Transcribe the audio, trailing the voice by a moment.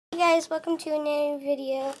guys, welcome to another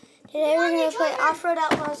video. Today we're going to play Off-Road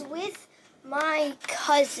Outlaws with my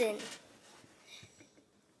cousin.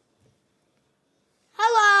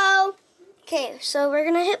 Hello! Okay, so we're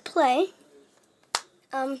going to hit play.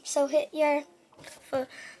 So hit your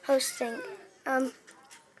host thing.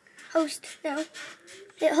 Host now.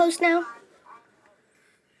 Hit host now.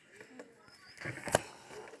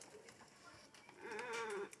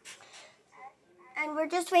 And we're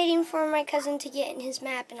just waiting for my cousin to get in his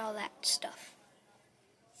map and all that stuff.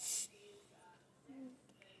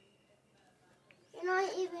 You're not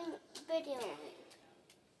even videoing.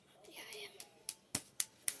 Yeah, I am.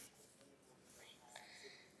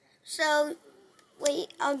 So,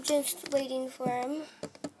 wait, I'm just waiting for him.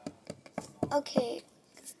 Okay.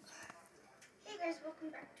 Hey guys,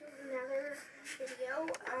 welcome back to another video.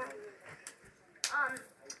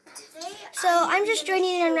 So I'm just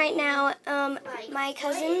joining in right now. My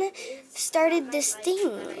cousin started this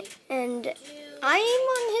thing, and I am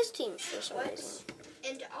on his team for some reason.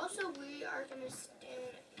 And also, we are gonna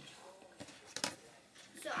stand.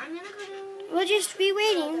 So I'm gonna go to. We'll just be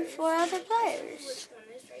waiting for other players. Which one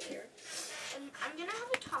is right here? And I'm gonna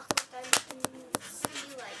have a talk with them and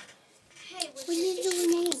see like, hey, what's We need your to do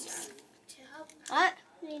names. To help. What?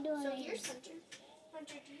 We need to do So names. here's Hunter.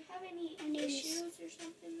 Hunter, do you have any issues or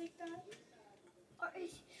something like that? Or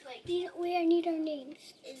is like We need our names.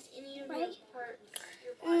 is any of Right? your part?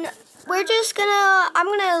 No, we're just gonna. I'm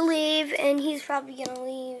gonna leave, and he's probably gonna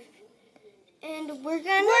leave. And we're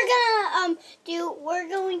going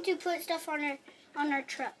to put stuff on our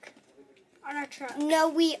truck. On our truck. No,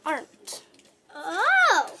 we aren't.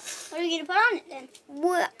 Oh, what are we gonna put on it then?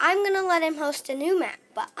 Well, I'm gonna let him host a new map,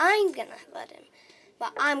 but I'm gonna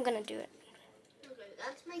do it. Okay,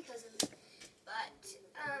 that's my cousin. But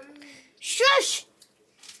Shush!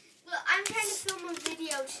 well, I'm trying to film a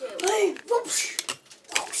video too. Hey, So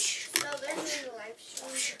they're doing a live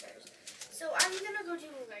stream. So I'm gonna go do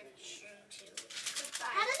a live stream too.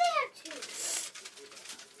 Goodbye. How do they have two?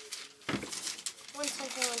 One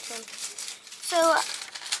second. So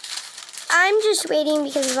I'm just waiting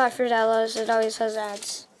because of Off-Road Outlaws. It always has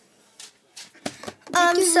ads.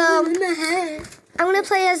 So I'm gonna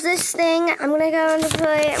play as this thing. I'm gonna go into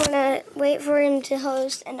play. I'm gonna wait for him to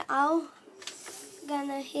host, and gonna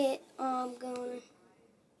hit going.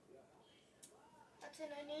 Hudson,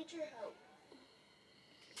 I need your help.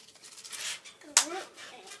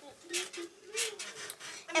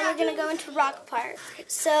 And we're gonna go into Rock Park.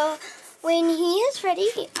 So when he is ready,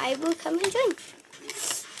 I will come and join.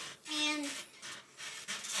 And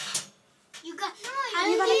you got. How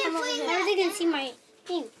are they gonna see my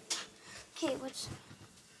thing? Okay, what's?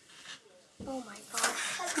 Oh my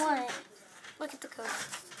gosh! What? Look at the code.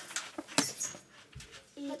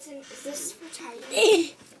 Hudson, is this for title?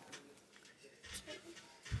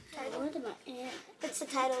 It's the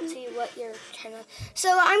title to what you're trying to.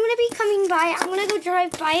 So I'm gonna be coming by. I'm gonna go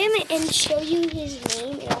drive by him and show you his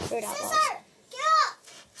name in Off-Road Outlaws. Get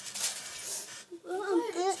up!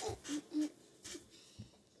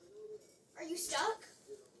 Are you stuck?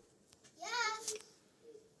 Yeah.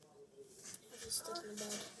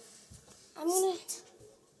 I'm gonna.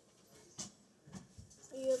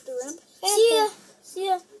 Are you up the ramp? See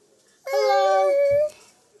ya. Hello.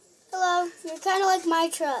 Hello. You're kind of like my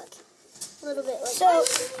truck. A little bit like. So Why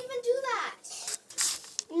did you even do that?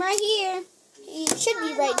 I'm right here. he should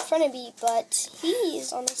be right in front of me, but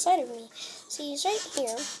he's on the side of me. So he's right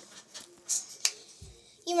here.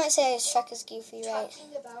 You might say his truck is goofy, right?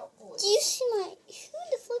 Talking about boys. Do you see my? Who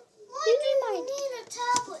the fuck? Why Who do you did need a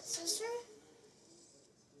tablet, sister?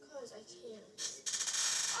 Because I can't.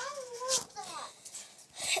 I want that.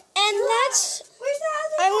 And that's. Where's the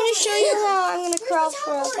other I'm gonna tablet? show you how I'm gonna crawl Where's the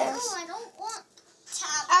for a tablet? fence. No, I don't want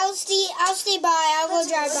tablet. I'll stay by. I'll go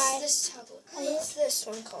drive What's by. this tablet? What's this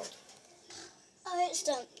one called? Oh, it's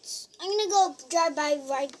stunts. I'm gonna go drive by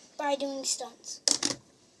right by doing stunts.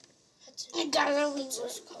 I gotta leave.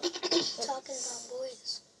 What's it called? Talking about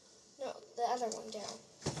boys. No, the other one down.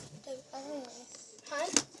 I don't know. Huh? I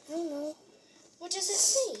don't know. What does it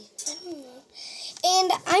say? I don't know.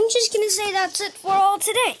 And I'm just gonna say that's it for all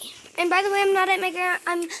today. And by the way, I'm not at my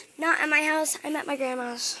house. I'm at my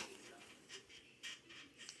grandma's.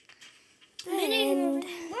 And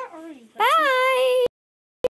Where are you? bye.